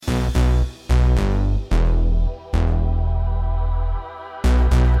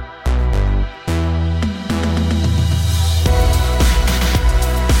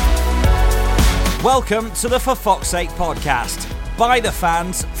Welcome to the For Fox's Sake podcast, by the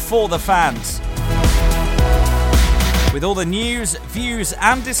fans, for the fans. With all the news, views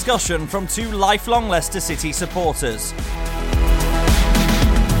and discussion from two lifelong Leicester City supporters.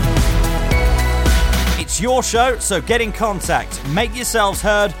 It's your show, so get in contact, make yourselves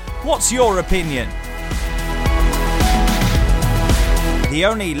heard. What's your opinion? The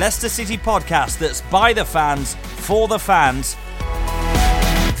only Leicester City podcast that's by the fans, for the fans.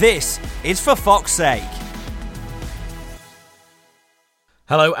 This is For Fox's Sake.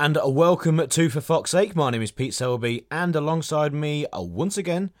 Hello and welcome to For Fox's Sake. My name is Pete Selby and alongside me, once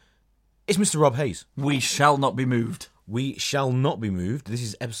again, is Mr. Rob Hayes. We shall not be moved. We shall not be moved. This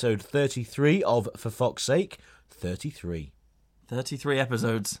is episode 33 of For Fox's Sake. 33. 33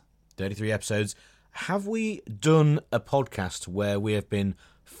 episodes. 33 episodes. Have we done a podcast where we have been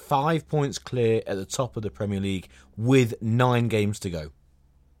 5 points clear at the top of the Premier League with 9 games to go?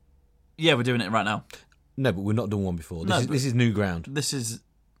 Yeah, we're doing it right now. No, but we've not done one before. This is new ground. This is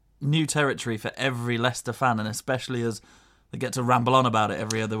new territory for every Leicester fan, and especially as they get to ramble on about it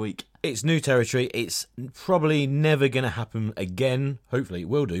every other week. It's new territory. It's probably never going to happen again. Hopefully it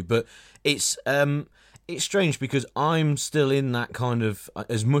will do, but it's strange because I'm still in that kind of,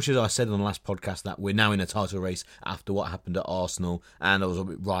 as much as I said on the last podcast that we're now in a title race after what happened at Arsenal, and I was a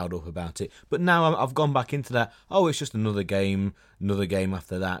bit riled up about it, but now I've gone back into that, it's just another game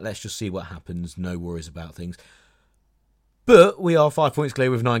after that, let's just see what happens, no worries about things. But we are 5 points clear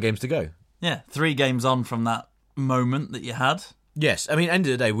with 9 games to go. Yeah, 3 games on from that moment that you had. Yes, I mean, end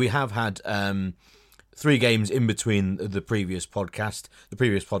of the day, we have had 3 games in between the previous podcast. The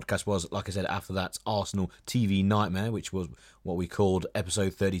previous podcast was, like I said, after that Arsenal TV Nightmare, which was what we called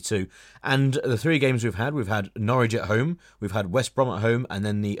episode 32. And the 3 games we've had Norwich at home, we've had West Brom at home, and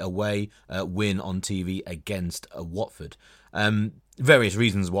then the away win on TV against Watford. Various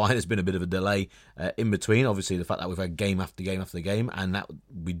reasons why there's been a bit of a delay in between. Obviously, the fact that we've had game after game after game, and that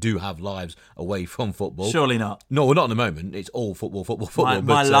we do have lives away from football. Surely not. No, we're not at the moment. It's all football.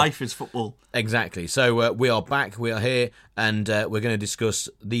 My life is football. Exactly. So we are back, we are here, and we're going to discuss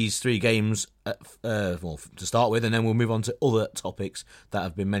these 3 games to start with, and then we'll move on to other topics that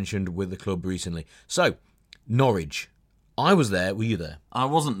have been mentioned with the club recently. So, Norwich. I was there. Were you there? I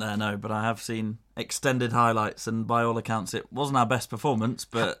wasn't there, no, but I have seen extended highlights, and by all accounts, it wasn't our best performance.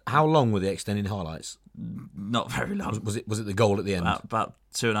 But how long were the extended highlights? Not very long. Was it the goal at the end? About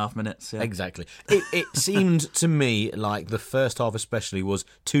 2.5 minutes. Yeah, exactly. It seemed to me like the first half, especially, was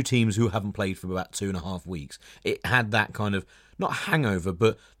 2 teams who haven't played for about 2.5 weeks. It had that kind of not hangover,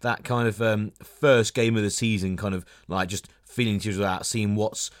 but that kind of first game of the season, kind of like just feeling to you out, seeing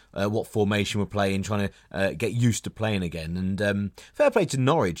what formation we're playing, trying to get used to playing again. And fair play to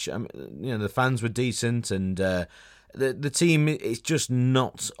Norwich. The fans were decent, and the team is just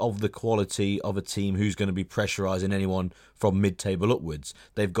not of the quality of a team who's going to be pressurising anyone from mid-table upwards.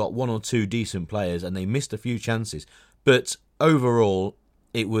 They've got 1 or 2 decent players, and they missed a few chances. But overall,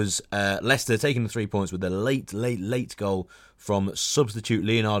 it was Leicester taking the 3 points with a late goal from substitute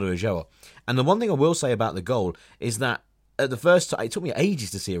Leonardo Ulloa. And the one thing I will say about the goal is that at the first time, it took me ages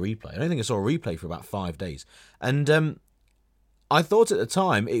to see a replay. I don't think I saw a replay for about 5 days. And I thought at the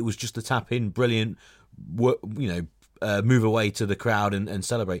time it was just a tap in, brilliant, move away to the crowd and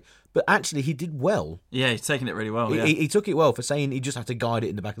celebrate. But actually, he did well. Yeah, he's taken it really well. He took it well for saying he just had to guide it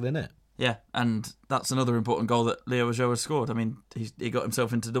in the back of the net. Yeah, and that's another important goal that Leo Ulloa scored. I mean, he got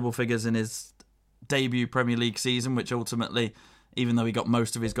himself into double figures in his debut Premier League season, which ultimately, even though he got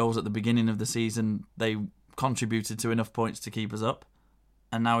most of his goals at the beginning of the season, they contributed to enough points to keep us up.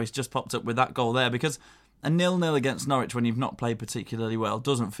 And now he's just popped up with that goal there, because a 0-0 against Norwich when you've not played particularly well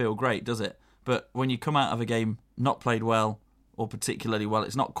doesn't feel great, does it? But when you come out of a game not played well or particularly well,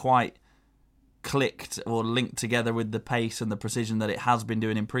 it's not quite clicked or linked together with the pace and the precision that it has been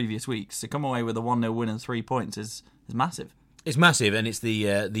doing in previous weeks. To come away with a 1-0 win and 3 points is massive. It's massive, and it's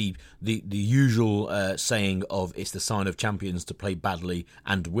the usual saying of it's the sign of champions to play badly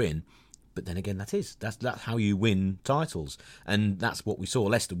and win. But then again, that's how you win titles, and that's what we saw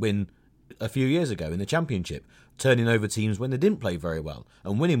Leicester win a few years ago in the Championship, turning over teams when they didn't play very well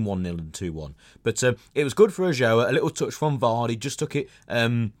and winning 1-0 and 2-1. But it was good for Ulloa. A little touch from Vardy, just took it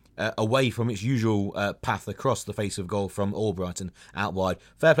away from its usual path across the face of goal from Albrighton out wide.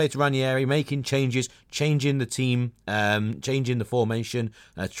 Fair play to Ranieri, making changes, changing the team, changing the formation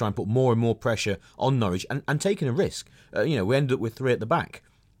to try and put more and more pressure on Norwich and taking a risk. We ended up with 3 at the back.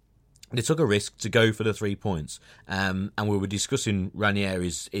 They took a risk to go for the 3 points, and we were discussing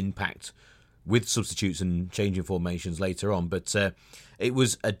Ranieri's impact with substitutes and changing formations later on. But it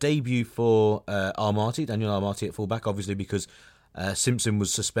was a debut for Daniel Armati at fullback, obviously because Simpson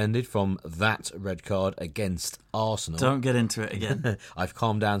was suspended from that red card against Arsenal. Don't get into it again. I've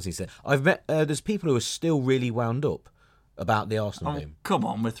calmed down since then. I've met there's people who are still really wound up about the Arsenal game. Come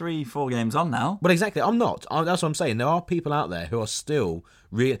on, we're 3-4 games on now. But exactly, I'm not. That's what I'm saying. There are people out there who are still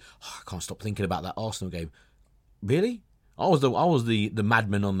really. I can't stop thinking about that Arsenal game. Really? I was the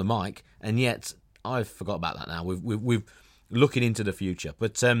madman on the mic, and yet I forgot about that now. We've looking into the future.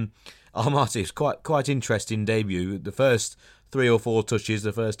 But Marty's quite interesting debut. The first 3 or 4 touches,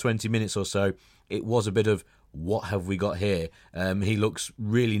 the first 20 minutes or so, it was a bit of what have we got here? He looks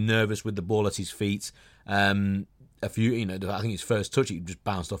really nervous with the ball at his feet. I think his first touch, he just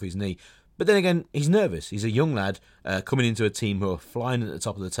bounced off his knee. But then again, he's nervous. He's a young lad coming into a team who are flying at the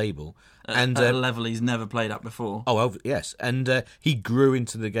top of the table. And at a level he's never played at before. Oh, well, yes. And he grew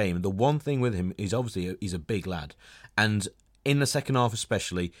into the game. The one thing with him is obviously he's a big lad. And in the second half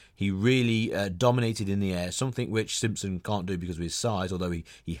especially, he really dominated in the air, something which Simpson can't do because of his size, although he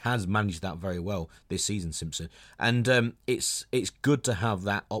has managed that very well this season, Simpson. And it's good to have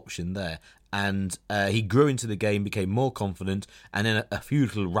that option there. And he grew into the game, became more confident, and then a few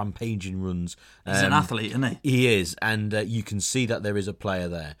little rampaging runs. He's an athlete, isn't he? He is, and you can see that there is a player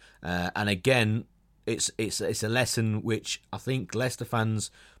there. And again, it's a lesson which I think Leicester fans,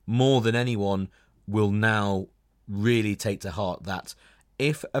 more than anyone, will now really take to heart, that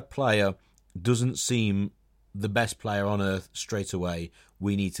if a player doesn't seem the best player on earth straight away,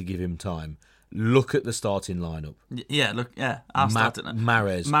 we need to give him time. Look at the starting lineup. I'll start it now.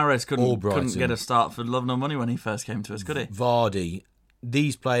 Mahrez couldn't get a start for love nor money when he first came to us, could he? Vardy,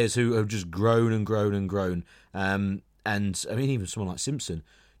 these players who have just grown and grown and grown, and I mean even someone like Simpson,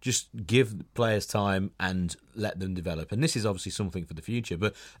 just give players time and let them develop. And this is obviously something for the future,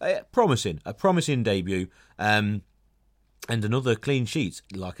 but a promising debut, and another clean sheet.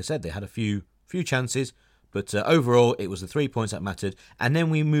 Like I said, they had a few chances, but overall it was the 3 points that mattered. And then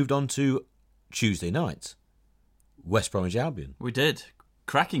we moved on to Tuesday night, West Bromwich Albion. We did.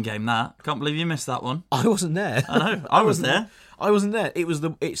 Cracking game, that. I can't believe you missed that one. I wasn't there. I know. I was there. I wasn't there.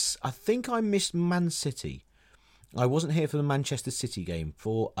 I think I missed Man City. I wasn't here for the Manchester City game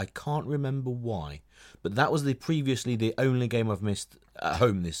I can't remember why. But that was previously the only game I've missed at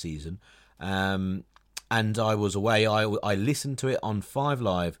home this season. And I was away. I listened to it on 5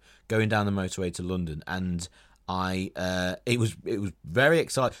 Live going down the motorway to London, and it was very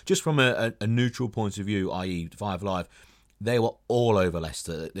exciting. Just from a neutral point of view, i.e. 5 Live, they were all over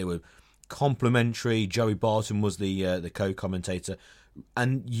Leicester. They were complimentary. Joey Barton was the co-commentator,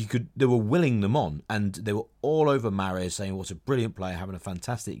 and they were willing them on, and they were all over Mahrez, saying what a brilliant player, having a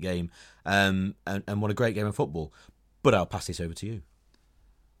fantastic game, and what a great game of football. But I'll pass this over to you.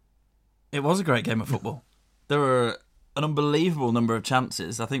 It was a great game of football. There were an unbelievable number of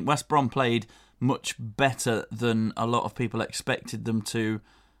chances. I think West Brom played much better than a lot of people expected them to.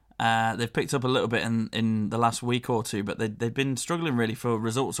 They've picked up a little bit in the last week or two, but they've been struggling really for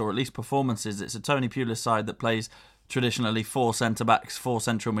results, or at least performances. It's a Tony Pulis side that plays traditionally 4 centre-backs, 4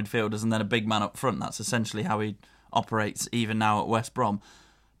 central midfielders, and then a big man up front. That's essentially how he operates even now at West Brom.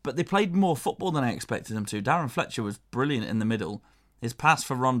 But they played more football than I expected them to. Darren Fletcher was brilliant in the middle. His pass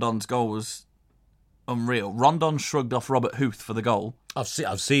for Rondon's goal was unreal. Rondon shrugged off Robert Huth for the goal. I've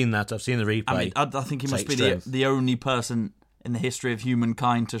seen that. I've seen the replay. I mean, I think he must be the only person in the history of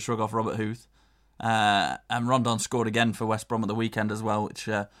humankind to shrug off Robert Huth. And Rondon scored again for West Brom at the weekend as well,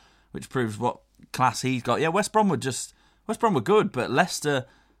 which proves what class he's got. Yeah, West Brom were good, but Leicester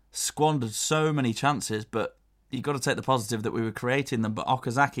squandered so many chances. But you've got to take the positive that we were creating them. But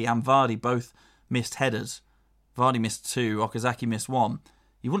Okazaki and Vardy both missed headers. Vardy missed 2, Okazaki missed 1.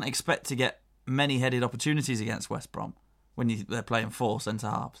 You wouldn't expect to get many headed opportunities against West Brom when they're playing 4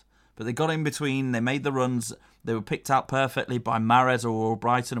 centre-halves. But they got in between, they made the runs, they were picked out perfectly by Mahrez or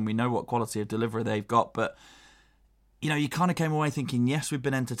Brighton, and we know what quality of delivery they've got. But, you kind of came away thinking, yes, we've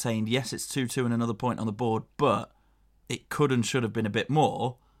been entertained, yes, it's 2-2 and another point on the board, but it could and should have been a bit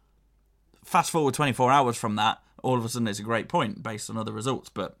more. Fast forward 24 hours from that, all of a sudden it's a great point based on other results.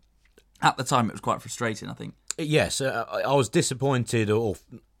 But at the time it was quite frustrating, I think. Yes, I was disappointed or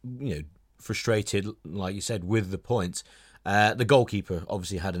frustrated, like you said, with the points. The goalkeeper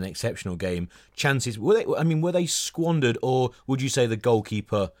obviously had an exceptional game. Chances were they squandered, or would you say the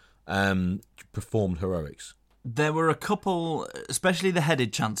goalkeeper performed heroics? There were a couple, especially the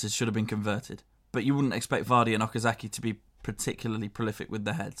headed chances, should have been converted. But you wouldn't expect Vardy and Okazaki to be particularly prolific with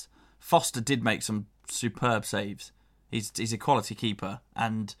the heads. Foster did make some superb saves. He's a quality keeper,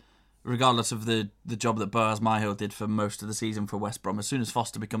 and regardless of the job that Boaz Myhill did for most of the season for West Brom, as soon as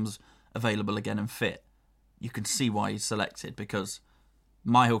Foster becomes available again and fit, you can see why he's selected, because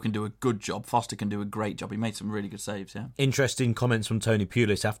Myhill can do a good job. Foster can do a great job. He made some really good saves, yeah. Interesting comments from Tony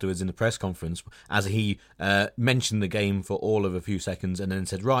Pulis afterwards in the press conference as he mentioned the game for all of a few seconds and then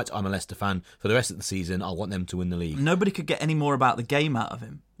said, right, I'm a Leicester fan for the rest of the season. I want them to win the league. Nobody could get any more about the game out of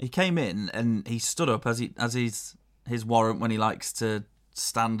him. He came in and he stood up as his warrant when he likes to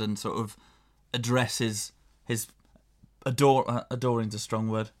stand and sort of address his adoring's a strong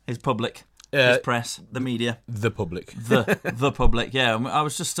word, his public. His press, the media, the public, the public. Yeah, I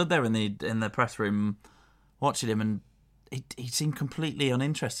was just stood there in the press room watching him, and he seemed completely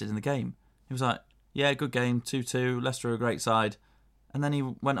uninterested in the game. He was like, "Yeah, good game, 2-2. Leicester are a great side," and then he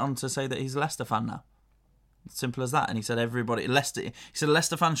went on to say that he's a Leicester fan now. Simple as that. And he said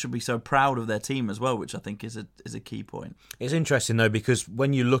Leicester fans should be so proud of their team as well, which I think is a key point. It's interesting though because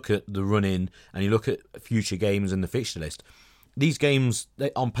when you look at the run in and you look at future games and the fixture list, these games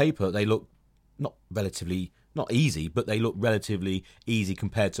on paper they look not easy, but they look relatively easy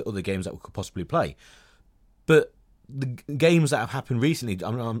compared to other games that we could possibly play. But the games that have happened recently,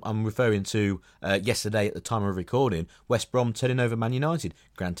 I'm referring to yesterday at the time of recording, West Brom turning over Man United.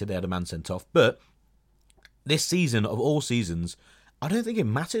 Granted, they had a man sent off, but this season, of all seasons, I don't think it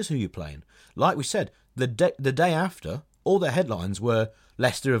matters who you're playing. Like we said, the day after, all the headlines were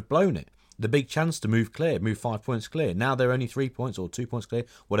Leicester have blown it. The big chance to move 5 points clear. Now they're only 3 points or 2 points clear,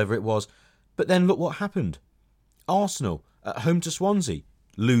 whatever it was. But then look what happened. Arsenal, at home to Swansea,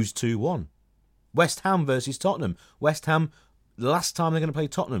 lose 2-1. West Ham versus Tottenham. West Ham, the last time they're going to play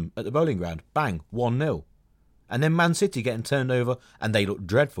Tottenham at the Bowling Ground, bang, 1-0. And then Man City getting turned over, and they looked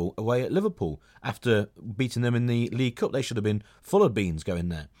dreadful away at Liverpool. After beating them in the League Cup, they should have been full of beans going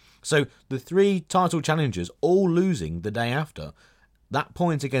there. So the 3 title challengers all losing the day after, that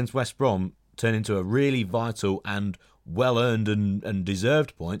point against West Brom turned into a really vital and well-earned and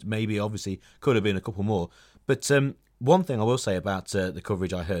deserved point. Maybe, obviously, could have been a couple more. But one thing I will say about the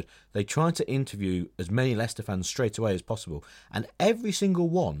coverage I heard, they tried to interview as many Leicester fans straight away as possible. And every single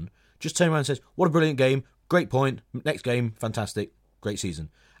one just turned around and says, what a brilliant game, great point, next game, fantastic, great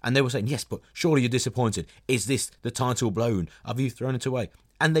season. And they were saying, yes, but surely you're disappointed. Is this the title blown? Have you thrown it away?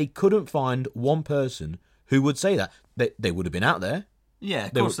 And they couldn't find one person who would say that. They would have been out there. Yeah,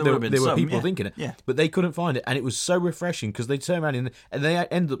 of course there would have been there some. Were people yeah. thinking it, yeah. But they couldn't find it, and it was so refreshing because they turned around and they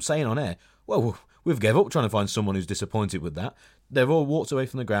ended up saying on air, well, we've gave up trying to find someone who's disappointed with that. They've all walked away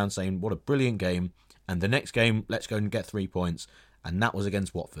from the ground saying, what a brilliant game, and the next game, let's go and get 3 points, and that was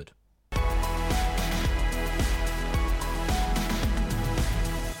against Watford.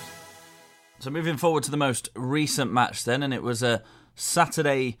 So moving forward to the most recent match then, and it was a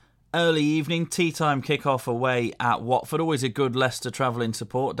Saturday early evening tea time kick-off away at Watford. Always a good Leicester travelling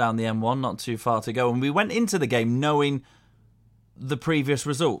support down the M1, not too far to go. And we went into the game knowing the previous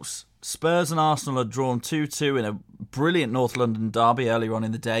results. Spurs and Arsenal had drawn 2-2 in a brilliant North London derby earlier on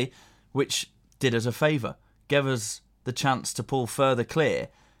in the day, which did us a favour, gave us the chance to pull further clear.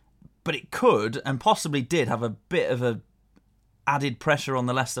 But it could, and possibly did, have a bit of a added pressure on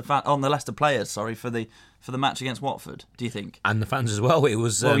the Leicester players, for the match against Watford. Do you think? And the fans as well. It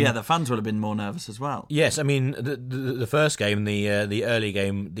was the fans would have been more nervous as well. Yes, I mean the first game, the early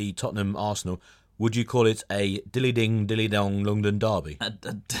game, the Tottenham Arsenal. Would you call it a dilly ding dilly dong London derby?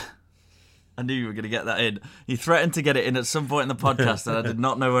 I knew you were going to get that in. You threatened to get it in at some point in the podcast, and I did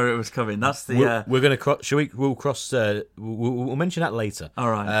not know where it was coming. That's the. We're going to cross. We'll cross. We'll mention that later.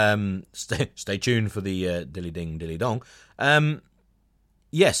 All right. Stay tuned for the dilly ding dilly dong.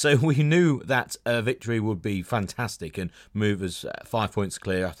 Yes, so we knew that a victory would be fantastic and move us 5 points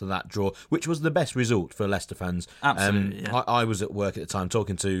clear after that draw, which was the best result for Leicester fans. Absolutely. Yeah. I was at work at the time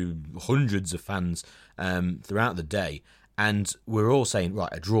talking to hundreds of fans throughout the day, and we were all saying, right,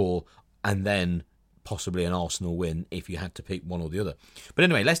 a draw and then possibly an Arsenal win if you had to pick one or the other. But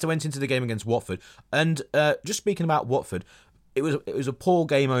anyway, Leicester went into the game against Watford, and just speaking about Watford, it was a poor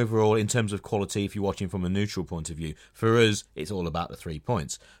game overall in terms of quality if you're watching from a neutral point of view. For us, it's all about the 3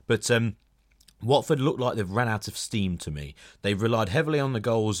 points. But Watford looked like they've ran out of steam to me. They've relied heavily on the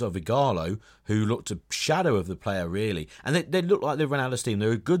goals of Ighalo, who looked a shadow of the player, really. And they looked like they've run out of steam.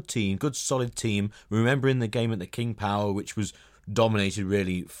 They're a good team, good solid team. Remembering the game at the King Power, which was dominated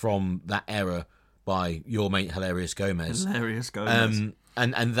really from that era by your mate Hilarious Gomez. Hilarious Gomez.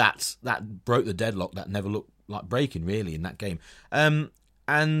 And that broke the deadlock that never looked like breaking really in that game. And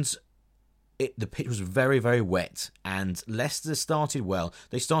the pitch was very, very wet, and Leicester started well.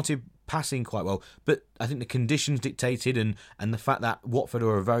 They started passing quite well, but I think the conditions dictated and the fact that Watford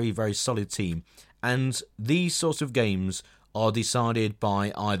are a very, very solid team. And these sorts of games are decided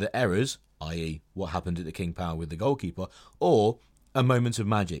by either errors, i.e. what happened at the King Power with the goalkeeper, or a moment of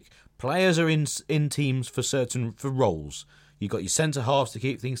magic. Players are in teams for roles. You've got your centre halves to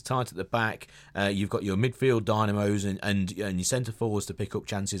keep things tight at the back. You've got your midfield dynamos and your centre forwards to pick up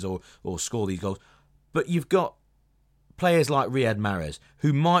chances or score these goals. But you've got players like Riyad Mahrez,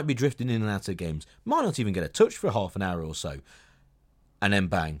 who might be drifting in and out of games, might not even get a touch for half an hour or so. And then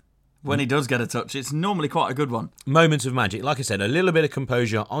bang. When he does get a touch, it's normally quite a good one. Moments of magic. Like I said, a little bit of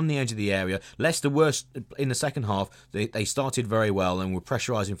composure on the edge of the area. Leicester were, in the second half, they started very well and were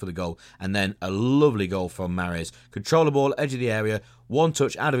pressurising for the goal. And then a lovely goal from Mahrez. Control the ball, edge of the area, one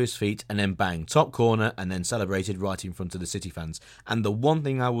touch out of his feet, and then bang, top corner, and then celebrated right in front of the City fans. And the one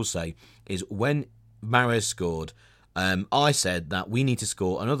thing I will say is when Mahrez scored, I said that we need to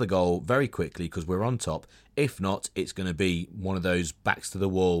score another goal very quickly because we're on top. If not, it's going to be one of those backs to the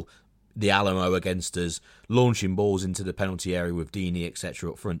wall, the Alamo against us, launching balls into the penalty area with Deeney,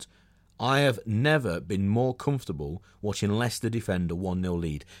 etc. up front. I have never been more comfortable watching Leicester defend a 1-0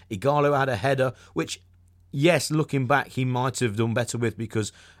 lead. Ighalo had a header, which, yes, looking back, he might have done better with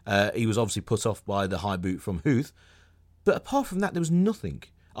because he was obviously put off by the high boot from Huth. But apart from that, there was nothing.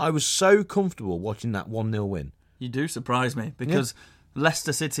 I was so comfortable watching that 1-0 win. You do surprise me because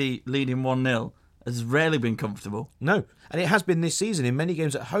Leicester City leading 1-0 has rarely been comfortable. No, and it has been this season in many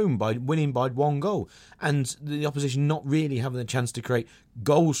games at home by winning by 1 goal and the opposition not really having the chance to create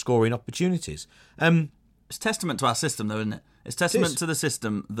goal-scoring opportunities. It's testament to our system, though, isn't it? It's testament to the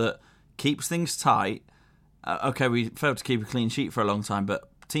system that keeps things tight. Okay, we failed to keep a clean sheet for a long time, but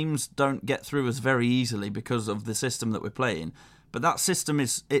teams don't get through us very easily because of the system that we're playing. But that system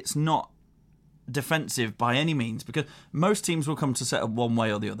it's not defensive by any means, because most teams will come to set up one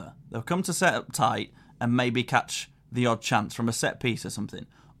way or the other. They'll come to set up tight and maybe catch the odd chance from a set piece or something,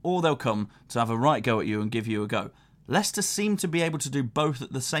 or they'll come to have a right go at you and give you a go. Leicester seem to be able to do both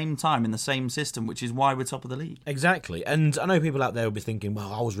at the same time in the same system, which is why we're top of the league. Exactly, and I know people out there will be thinking,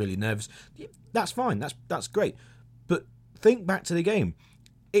 well, I was really nervous. That's fine, that's great, but think back to the game.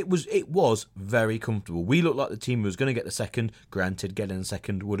 It was very comfortable. We looked like the team who was going to get the second. Granted, getting the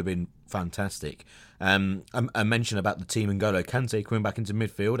second would have been fantastic. I mentioned about the team and N'Golo Kante coming back into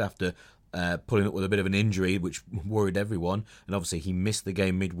midfield after pulling up with a bit of an injury, which worried everyone. And obviously he missed the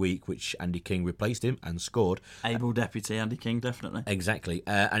game midweek, which Andy King replaced him and scored. Able deputy Andy King, definitely. Exactly.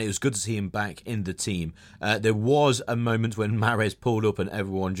 And it was good to see him back in the team. There was a moment when Mahrez pulled up and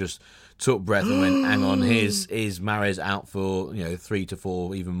everyone just took breath and went, hang on, is Mahrez out for 3 to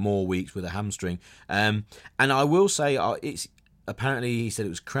 4, even more weeks with a hamstring. And I will say, it's apparently he said it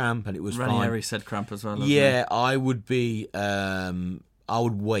was cramp and it was Ranieri fine. said cramp as well. Yeah, I would be. I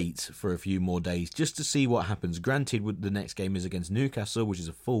would wait for a few more days just to see what happens. Granted, the next game is against Newcastle, which is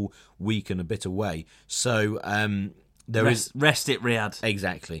a full week and a bit away. So rest it, Riyad.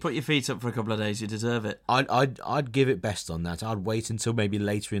 Exactly. Put your feet up for a couple of days. You deserve it. I'd give it best on that. I'd wait until maybe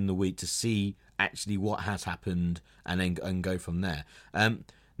later in the week to see actually what has happened and then go from there.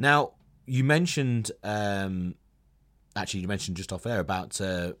 Now you mentioned. Actually, you mentioned just off air about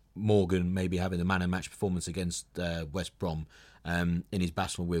Morgan maybe having the man of match performance against West Brom in his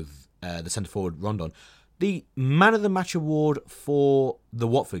battle with the centre forward Rondon. The man of the match award for the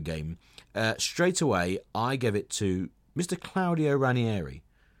Watford game, straight away I gave it to Mr. Claudio Ranieri.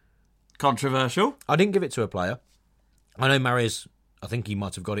 Controversial. I didn't give it to a player. I know Mahrez, I think he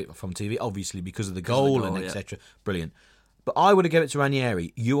might have got it from TV, obviously because of the goal and etc. Yeah. Brilliant. But I would have given it to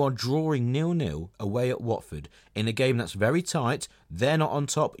Ranieri. You are drawing 0-0 away at Watford in a game that's very tight. They're not on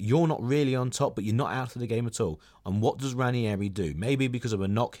top. You're not really on top, but you're not out of the game at all. And what does Ranieri do? Maybe because of a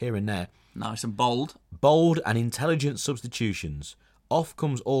knock here and there. Nice and bold. Bold and intelligent substitutions. Off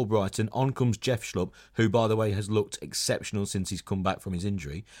comes Albrighton, on comes Jeff Schlupp, who, by the way, has looked exceptional since he's come back from his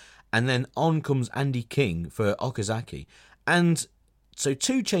injury. And then on comes Andy King for Okazaki. And so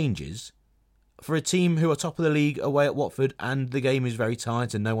 2 changes for a team who are top of the league away at Watford, and the game is very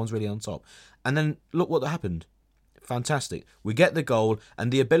tight and no one's really on top. And then look what happened. Fantastic. We get the goal, and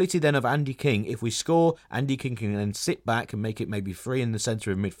the ability then of Andy King, if we score, Andy King can then sit back and make it maybe free in the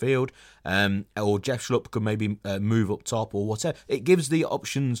centre of midfield, or Jeff Schlupp could maybe move up top or whatever. It gives the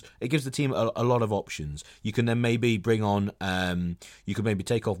options, it gives the team a lot of options. You can then maybe bring on, you could maybe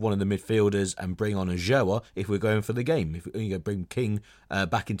take off one of the midfielders and bring on a Joa if we're going for the game. If you bring King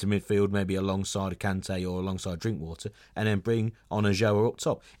back into midfield, maybe alongside a Kante or alongside Drinkwater, and then bring on a Joa up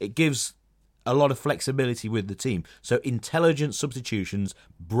top. It gives a lot of flexibility with the team. So intelligent substitutions,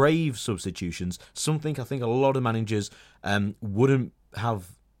 brave substitutions, something I think a lot of managers wouldn't have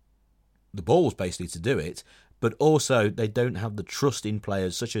the balls basically to do it, but also they don't have the trust in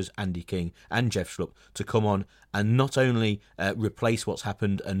players such as Andy King and Jeff Schlupp to come on and not only replace what's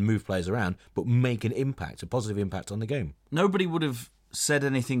happened and move players around, but make an impact, a positive impact on the game. Nobody would have said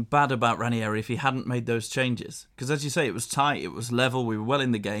anything bad about Ranieri if he hadn't made those changes. Because as you say, it was tight, it was level, we were well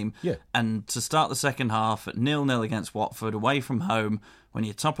in the game. Yeah. And to start the second half at 0-0 against Watford, away from home, when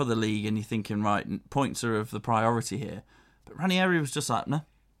you're top of the league and you're thinking, right, points are of the priority here. But Ranieri was just like, no,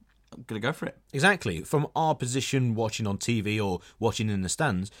 I'm going to go for it. Exactly. From our position, watching on TV or watching in the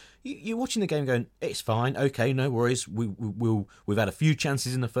stands, you're watching the game going, it's fine, okay, no worries. We've had a few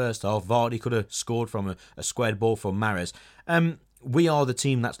chances in the first half. Vardy could have scored from a squared ball from Mahrez. We are the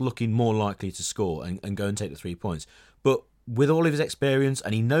team that's looking more likely to score and go and take the 3 points. But with all of his experience,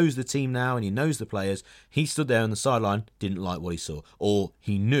 and he knows the team now and he knows the players, he stood there on the sideline, didn't like what he saw. Or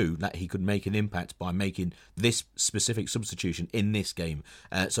he knew that he could make an impact by making this specific substitution in this game.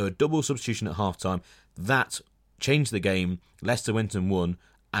 So a double substitution at half-time, that changed the game. Leicester went and won,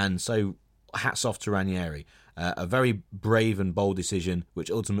 and so hats off to Ranieri. A very brave and bold decision,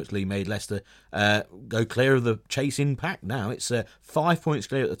 which ultimately made Leicester go clear of the chasing pack now. It's 5 points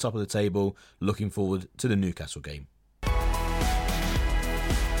clear at the top of the table, looking forward to the Newcastle game.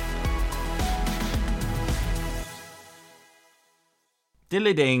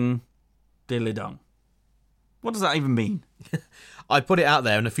 Dilly-ding, dilly-dong. What does that even mean? I put it out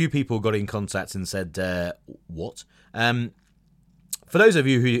there and a few people got in contact and said, what? For those of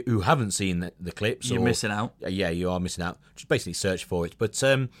you who haven't seen the clips... You're missing out. Yeah, you are missing out. Just basically search for it. But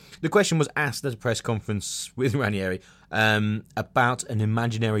the question was asked at a press conference with Ranieri about an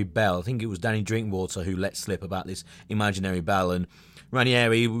imaginary bell. I think it was Danny Drinkwater who let slip about this imaginary bell, and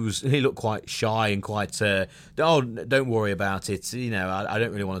Ranieri he looked quite shy and quite, don't worry about it, I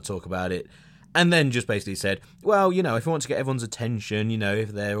don't really want to talk about it. And then just basically said, well, if you want to get everyone's attention, if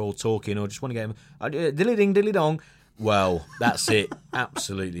they're all talking or just want to get them, dilly-ding, dilly-dong, well, that's it.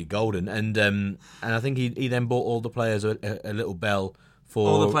 Absolutely golden. And I think he then bought all the players a little bell for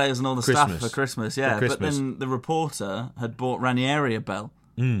all the players and all the Christmas. staff for Christmas, yeah. For Christmas. But then the reporter had bought Ranieri a bell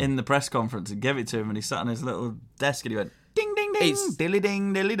in the press conference and gave it to him, and he sat on his little desk and he went, ding, ding, ding,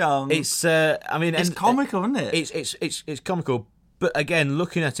 dilly-ding, dilly-dong. It's, it's comical, isn't it? It's comical. But again,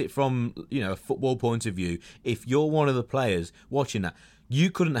 looking at it from a football point of view, if you're one of the players watching that, you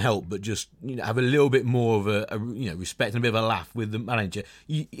couldn't help but just have a little bit more of a respect and a bit of a laugh with the manager.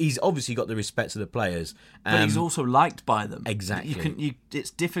 He's obviously got the respect of the players, but he's also liked by them. Exactly. It's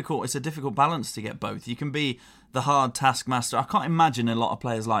difficult. It's a difficult balance to get both. You can be the hard taskmaster. I can't imagine a lot of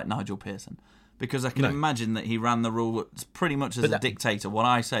players like Nigel Pearson, because I can imagine that he ran the rule pretty much as a dictator. What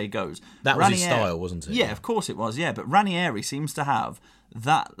I say goes. That was his style, wasn't it? Yeah, of course it was, yeah. But Ranieri seems to have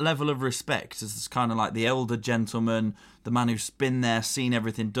that level of respect as kind of like the elder gentleman, the man who's been there, seen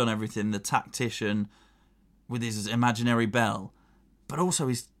everything, done everything, the tactician with his imaginary bell. But also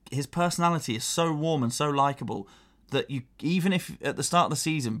his personality is so warm and so likeable that even if at the start of the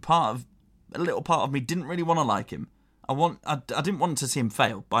season, a little part of me didn't really want to like him. I didn't want to see him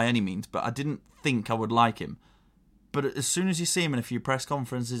fail by any means, but I didn't think I would like him. But as soon as you see him in a few press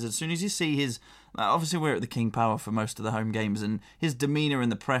conferences, as soon as you see obviously we're at the King Power for most of the home games, and his demeanour in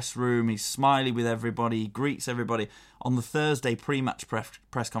the press room, he's smiley with everybody, he greets everybody. On the Thursday pre-match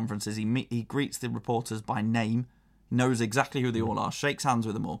press conferences, he greets the reporters by name, knows exactly who they all are, shakes hands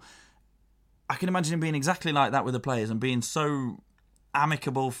with them all. I can imagine him being exactly like that with the players and being so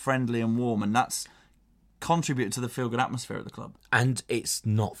amicable, friendly and warm, and that's contributed to the feel-good atmosphere at the club. And it's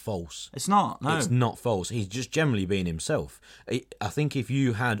not false. It's not, no. It's not false. He's just generally being himself. I think if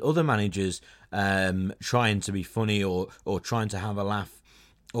you had other managers trying to be funny or trying to have a laugh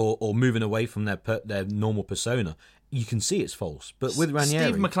or moving away from their normal persona, you can see it's false. But with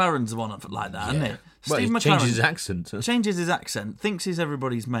Ranieri... Steve McLaren's the one like that, isn't he? Well, Steve he McLaren changes his accent. Changes his accent, thinks he's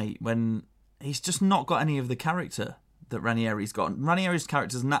everybody's mate when he's just not got any of the character that Ranieri's got. Ranieri's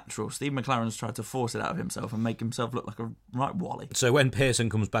character's natural. Steve McLaren's tried to force it out of himself and make himself look like a right wally. So when Pearson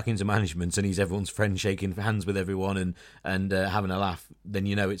comes back into management and he's everyone's friend, shaking hands with everyone and having a laugh, then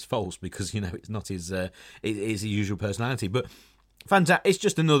it's false, because it's not his usual personality. But fantastic! It's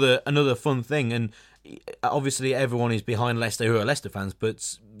just another fun thing, and obviously everyone is behind Leicester who are Leicester fans,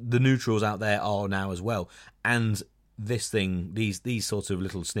 but the neutrals out there are now as well. And these sorts of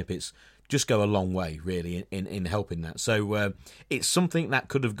little snippets just go a long way, really, in helping that. So it's something that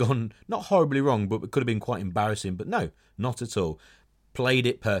could have gone not horribly wrong, but it could have been quite embarrassing. But no, not at all. Played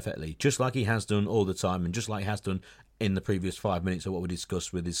it perfectly, just like he has done all the time, and just like he has done in the previous 5 minutes of what we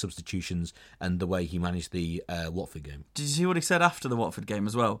discussed with his substitutions and the way he managed the Watford game. Did you see what he said after the Watford game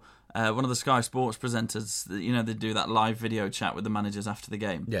as well? One of the Sky Sports presenters, they do that live video chat with the managers after the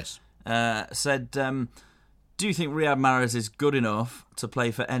game. Yes. Said... do you think Riyad Mahrez is good enough to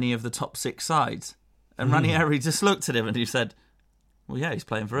play for any of the top 6 sides? And Ranieri just looked at him and he said, Well, yeah, he's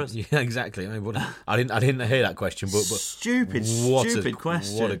playing for us. Yeah, exactly. I mean, I didn't hear that question, but stupid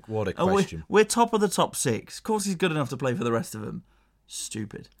question. What a question. We're top of the top 6. Of course, he's good enough to play for the rest of them.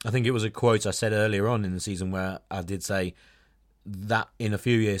 Stupid. I think it was a quote I said earlier on in the season where I did say that in a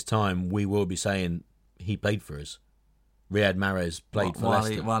few years' time we will be saying he played for us. Riyad Mahrez played for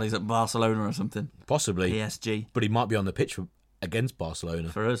Leicester. While he's at Barcelona or something. Possibly. PSG. But he might be on the pitch against Barcelona.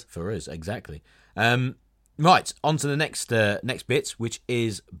 For us. For us, exactly. Right, on to the next bit, which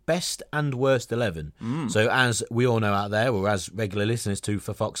is best and worst 11. So as we all know out there, or as regular listeners to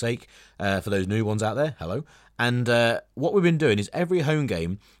For Fox's Sake, for those new ones out there, hello. And what we've been doing is every home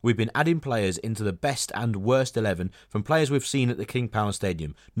game, we've been adding players into the best and worst 11 from players we've seen at the King Power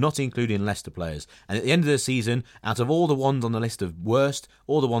Stadium, not including Leicester players. And at the end of the season, out of all the ones on the list of worst,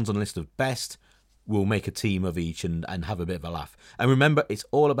 all the ones on the list of best, we'll make a team of each and have a bit of a laugh. And remember, it's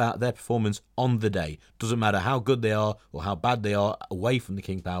all about their performance on the day. Doesn't matter how good they are or how bad they are away from the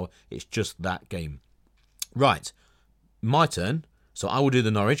King Power, it's just that game. Right, my turn. So I will do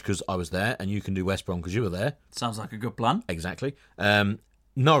the Norwich because I was there, and you can do West Brom because you were there. Sounds like a good plan. Exactly.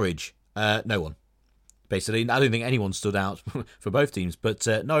 Norwich, no one. Basically, I don't think anyone stood out for both teams. But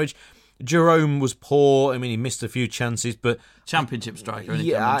Norwich, Jerome was poor. I mean, he missed a few chances, but Championship striker.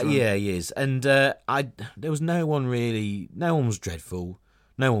 Yeah, he is. And there was no one really. No one was dreadful.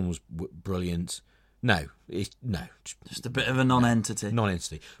 No one was brilliant. No, just a bit of a non-entity.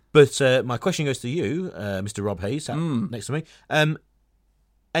 Non-entity. But my question goes to you, Mr. Rob Hayes, sat next to me.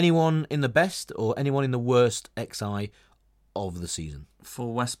 Anyone in the best or anyone in the worst XI of the season?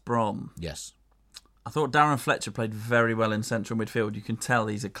 For West Brom? Yes. I thought Darren Fletcher played very well in central midfield. You can tell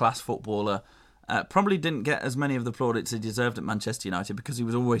he's a class footballer. Probably didn't get as many of the plaudits he deserved at Manchester United because he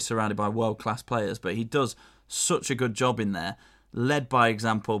was always surrounded by world-class players, but he does such a good job in there. Led by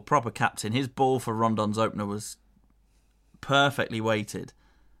example, proper captain. His ball for Rondon's opener was perfectly weighted.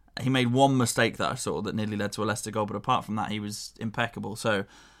 He made one mistake that I saw that nearly led to a Leicester goal, but apart from that, he was impeccable. So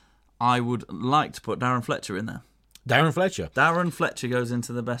I would like to put Darren Fletcher in there. Darren Fletcher. Darren Fletcher goes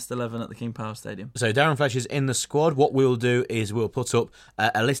into the best 11 at the King Power Stadium. So Darren Fletcher's in the squad. What we'll do is we'll put up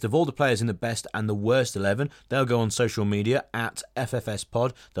a list of all the players in the best and the worst 11. They'll go on social media at FFS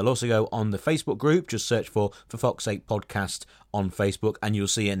Pod. They'll also go on the Facebook group. Just search for Fox's Sake Podcast on Facebook and you'll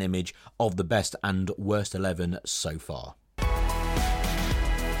see an image of the best and worst 11 so far.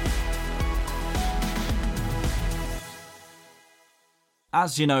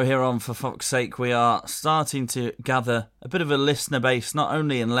 As you know, here on For Fox's Sake, we are starting to gather a bit of a listener base, not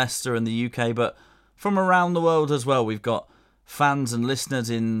only in Leicester and the UK, but from around the world as well. We've got fans and listeners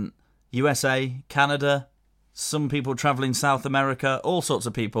in USA, Canada, some people travelling South America, all sorts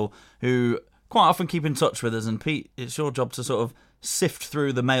of people who quite often keep in touch with us. And Pete, it's your job to sort of sift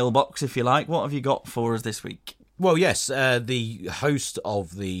through the mailbox, if you like. What have you got for us this week? Well, yes, the host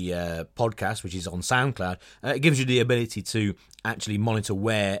of the podcast, which is on SoundCloud, gives you the ability to actually monitor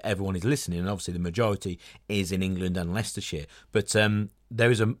where everyone is listening, and obviously the majority is in England and Leicestershire. But there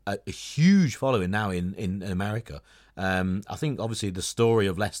is a huge following now in America. I think, obviously, the story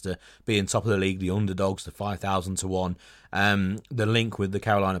of Leicester being top of the league, the underdogs, the 5,000 to 1, the link with the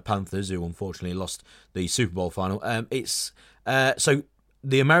Carolina Panthers, who unfortunately lost the Super Bowl final. So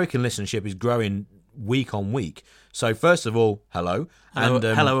the American listenership is growing week on week. So first of all, hello.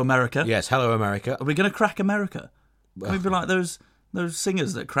 Hello, America. Yes, hello, America. Are we going to crack America? Can we be like those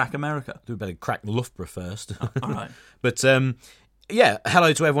singers that crack America? We better crack Loughborough first. All right. But yeah,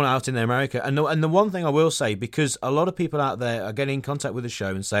 hello to everyone out in America. And the one thing I will say, because a lot of people out there are getting in contact with the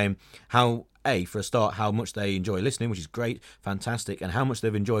show and saying how, for a start, how much they enjoy listening, which is great, fantastic, and how much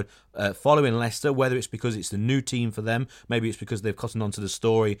they've enjoyed following Leicester, whether it's because it's the new team for them, maybe it's because they've cottoned onto the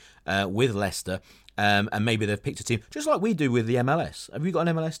story with Leicester, and maybe they've picked a team, just like we do with the MLS. Have you got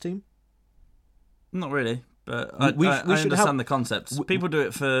an MLS team? Not really, but I understand the concepts. People do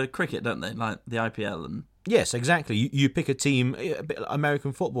it for cricket, don't they? Like the IPL and... Yes, exactly. You pick a team, a bit like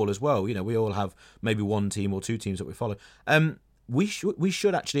American football as well. You know, we all have maybe one team or two teams that we follow. We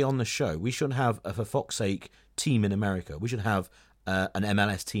should actually, on the show, we should have a For Fox's Sake team in America. We should have an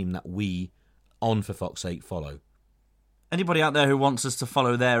MLS team that we, on For Fox's Sake, follow. Anybody out there who wants us to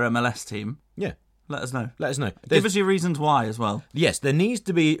follow their MLS team? Yeah. Let us know. Give us your reasons why as well. Yes, there needs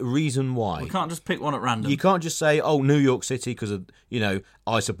to be a reason why. We can't just pick one at random. You can't just say, oh, New York City because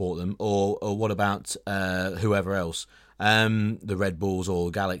I support them, or what about whoever else, the Red Bulls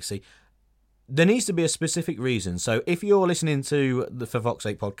or Galaxy. There needs to be a specific reason. So if you're listening to the For Fox's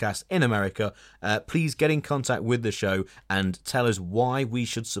Sake podcast in America, please get in contact with the show and tell us why we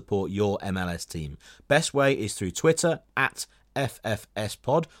should support your MLS team. Best way is through Twitter at FFS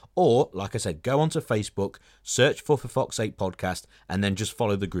Pod, or, like I said, go onto Facebook, search for Fox 8 Podcast, and then just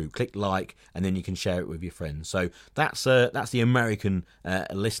follow the group. Click like, and then you can share it with your friends. So that's the American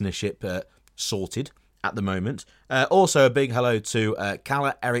listenership sorted at the moment. Also, a big hello to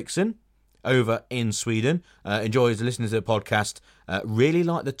Kalle Eriksson over in Sweden. Enjoys listening to the podcast. Really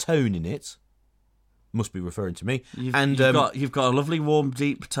like the tone in it. Must be referring to me. You've got a lovely, warm,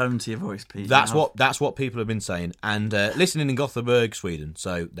 deep tone to your voice, Pete. That's what people have been saying. And listening in Gothenburg, Sweden.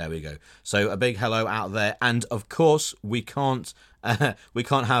 So there we go. So a big hello out there. And of course, we can't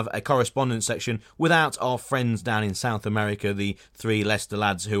have a correspondence section without our friends down in South America, the 3 Leicester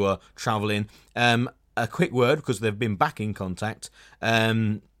lads who are travelling. A quick word, because they've been back in contact.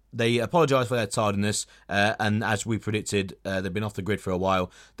 They apologise for their tardiness, and as we predicted, they've been off the grid for a while.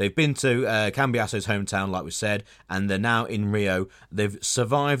 They've been to Cambiaso's hometown, like we said, and they're now in Rio. They've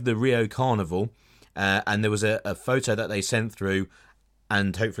survived the Rio Carnival, and there was a photo that they sent through,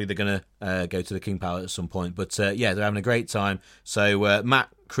 and hopefully they're going to go to the King Power at some point. But yeah, they're having a great time. So Matt,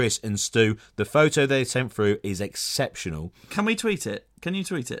 Chris and Stu, the photo they sent through is exceptional. Can we tweet it? Can you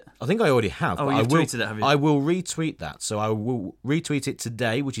tweet it? I think I already have. Oh, you've tweeted it, have you? I will retweet that. So I will retweet it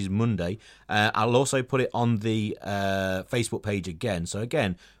today, which is Monday. I'll also put it on the Facebook page again. So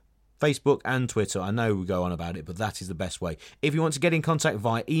again, Facebook and Twitter. I know we go on about it, but that is the best way. If you want to get in contact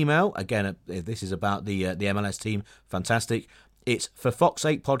via email, again, if this is about the MLS team, fantastic. It's for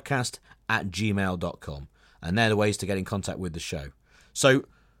fox8podcast@gmail.com. And they're the ways to get in contact with the show. So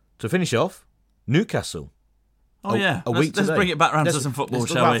to finish off, Newcastle. Oh, yeah. Let's bring it back round to some football,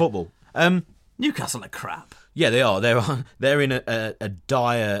 shall we? Football. Newcastle are crap. Yeah, they are. They're in a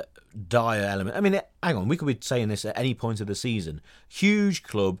dire element. I mean, hang on. We could be saying this at any point of the season. Huge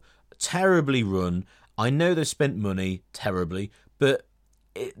club, terribly run. I know they've spent money terribly, but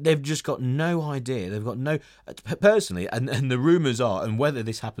they've just got no idea. They've got no... Personally, and the rumours are, and whether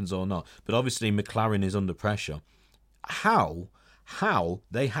this happens or not, but obviously McLaren is under pressure. How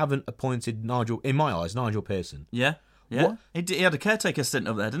they haven't appointed Nigel Pearson. Yeah. He had a caretaker stint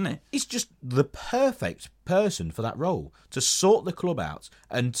up there, didn't he? He's just the perfect person for that role, to sort the club out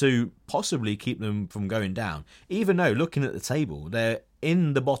and to possibly keep them from going down. Even though, looking at the table, they're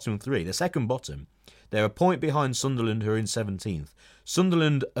in the bottom 3, they're second bottom. They're a point behind Sunderland, who are in 17th.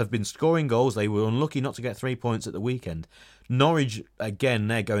 Sunderland have been scoring goals. They were unlucky not to get 3 points at the weekend. Norwich, again,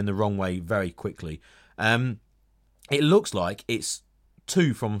 they're going the wrong way very quickly. It looks like it's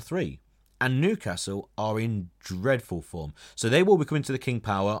 2 from 3. And Newcastle are in dreadful form. So they will be coming to the King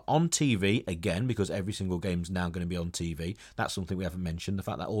Power on TV again, because every single game's now going to be on TV. That's something we haven't mentioned. The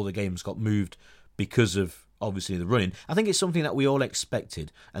fact that all the games got moved because of, obviously, the running. I think it's something that we all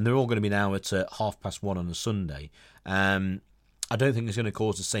expected. And they're all going to be now at 1:30 on a Sunday. I don't think it's going to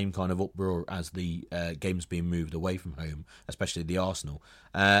cause the same kind of uproar as the games being moved away from home, especially the Arsenal.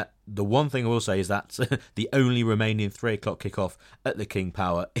 The one thing I will say is that the only remaining 3 o'clock kickoff at the King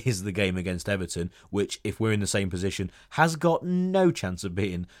Power is the game against Everton, which, if we're in the same position, has got no chance of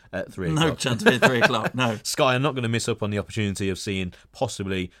being at 3 o'clock. No chance of being 3 o'clock, no. Sky are not going to miss up on the opportunity of seeing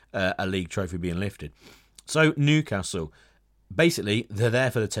possibly a league trophy being lifted. So Newcastle, basically, they're there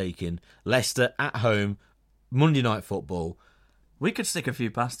for the taking. Leicester at home, Monday Night Football. We could stick a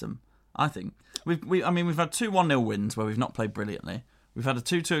few past them, I think. We've had 2 1-0 wins where we've not played brilliantly. We've had a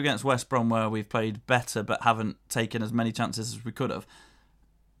 2-2 against West Brom where we've played better but haven't taken as many chances as we could have.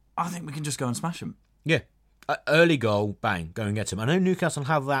 I think we can just go and smash them. Yeah. Early goal, bang, go and get them. I know Newcastle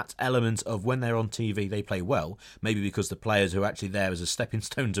have that element of when they're on TV, they play well. Maybe because the players who are actually there as a stepping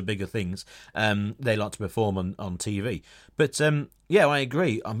stone to bigger things, they like to perform on TV. But, yeah, I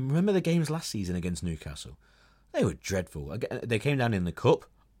agree. I remember the games last season against Newcastle. They were dreadful. They came down in the cup.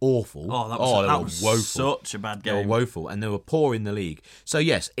 Awful. That was woeful. Such a bad game. They were woeful, and they were poor in the league. So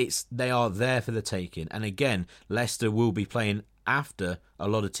yes, they are there for the taking. And again, Leicester will be playing after a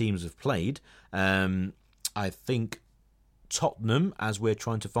lot of teams have played. I think Tottenham, as we're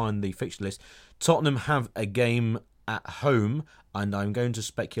trying to find the fixture list, Tottenham have a game at home, and I'm going to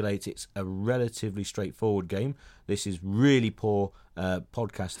speculate it's a relatively straightforward game. This is really poor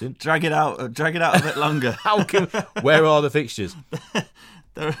podcasting. Drag it out a bit longer. Where are the fixtures?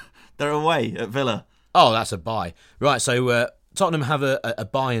 They're away at Villa. Oh, that's a bye. Right, so Tottenham have a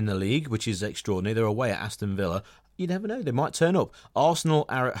bye in the league, which is extraordinary. They're away at Aston Villa. You never know, they might turn up. Arsenal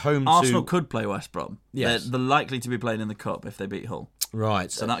are at home Arsenal could play West Brom. Yes. They're likely to be playing in the Cup if they beat Hull.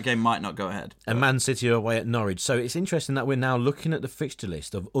 Right. So that game might not go ahead. And Man City are away at Norwich. So it's interesting that we're now looking at the fixture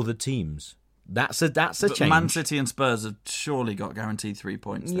list of other teams. That's a change. Man City and Spurs have surely got guaranteed 3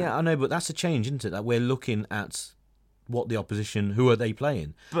 points there. Yeah, I know, but that's a change, isn't it? That we're looking at what the opposition, who are they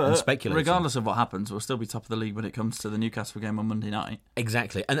playing, and speculating. Regardless of what happens, we'll still be top of the league when it comes to the Newcastle game on Monday night.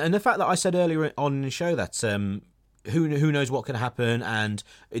 Exactly, and the fact that I said earlier on in the show that who knows what can happen, and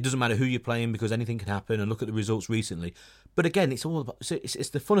it doesn't matter who you're playing because anything can happen, and look at the results recently. But again, it's all about it's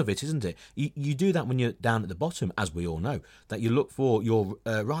the fun of it, isn't it? You do that when you're down at the bottom, as we all know, that you look for your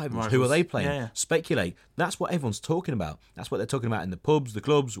rivals. Who are they playing? Yeah. Speculate. That's what everyone's talking about. That's what they're talking about in the pubs, the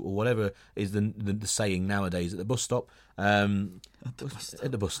clubs, or whatever is the saying nowadays at the bus stop. At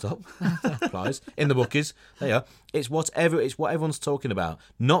the bus stop, that applies. In the bookies, there you are. It's what everyone's talking about,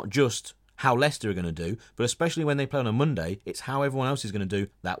 not just how Leicester are going to do, but especially when they play on a Monday, it's how everyone else is going to do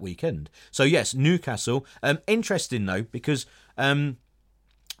that weekend. So yes, Newcastle. Interesting though, because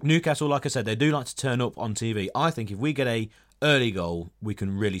Newcastle, like I said, they do like to turn up on TV. I think if we get a early goal, we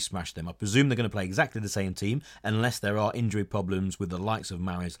can really smash them. I presume they're going to play exactly the same team, unless there are injury problems with the likes of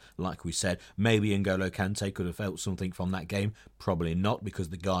Mahrez, like we said. Maybe N'Golo Kante could have felt something from that game. Probably not, because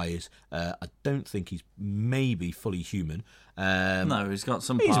the guy is, I don't think he's maybe fully human. No, he's got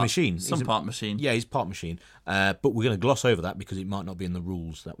some he's part, a machine. part machine. Yeah, he's part machine. But we're going to gloss over that because it might not be in the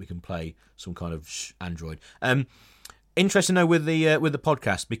rules that we can play some kind of android. Interesting though with the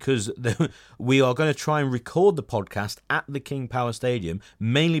podcast, because we are going to try and record the podcast at the King Power Stadium,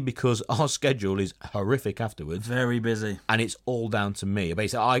 mainly because our schedule is horrific afterwards. Very busy. And it's all down to me.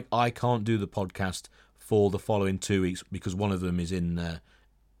 Basically, I can't do the podcast for the following 2 weeks because one of them is in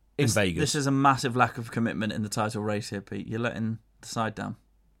Vegas. This is a massive lack of commitment in the title race here, Pete. You're letting the side down.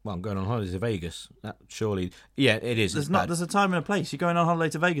 Well, I'm going on holiday to Vegas. That surely... Yeah, it is. There's a time and a place. You're going on holiday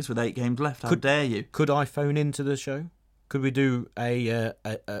to Vegas with 8 games left. How dare you? Could I phone into the show? Could we do a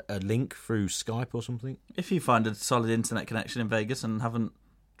link through Skype or something? If you find a solid internet connection in Vegas and haven't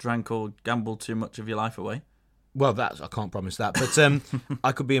drank or gambled too much of your life away. Well, I can't promise that. But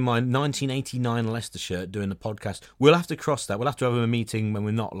I could be in my 1989 Leicester shirt doing the podcast. We'll have to cross that. We'll have to have a meeting when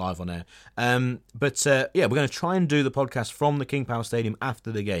we're not live on air. But we're going to try and do the podcast from the King Power Stadium after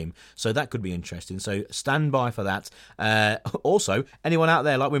the game. So that could be interesting. So stand by for that. Also, anyone out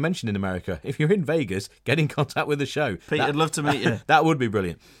there, like we mentioned in America, if you're in Vegas, get in contact with the show. Pete, I'd love to meet you. That would be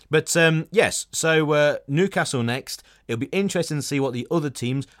brilliant. But yes, so Newcastle next. It'll be interesting to see what the other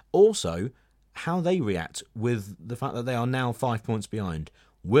teams also... how they react with the fact that they are now 5 points behind.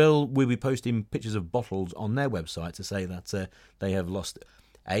 Will we be posting pictures of bottles on their website to say that they have lost?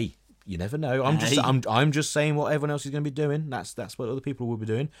 Hey, you never know. I'm just saying what everyone else is going to be doing. That's what other people will be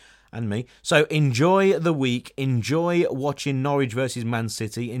doing, and me. So enjoy the week. Enjoy watching Norwich versus Man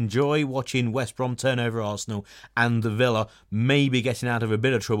City. Enjoy watching West Brom turn over Arsenal, and the Villa maybe getting out of a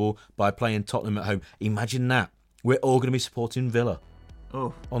bit of trouble by playing Tottenham at home. Imagine that. We're all going to be supporting Villa.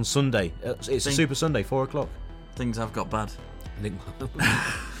 Oh, on Sunday. It's a Super Sunday, 4:00. Things have got bad.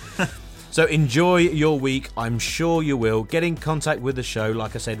 So enjoy your week. I'm sure you will. Get in contact with the show,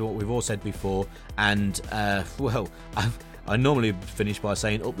 like I said, what we've all said before. And, I normally finish by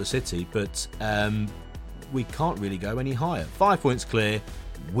saying up the city, but we can't really go any higher. 5 points clear.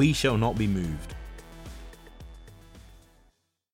 We shall not be moved.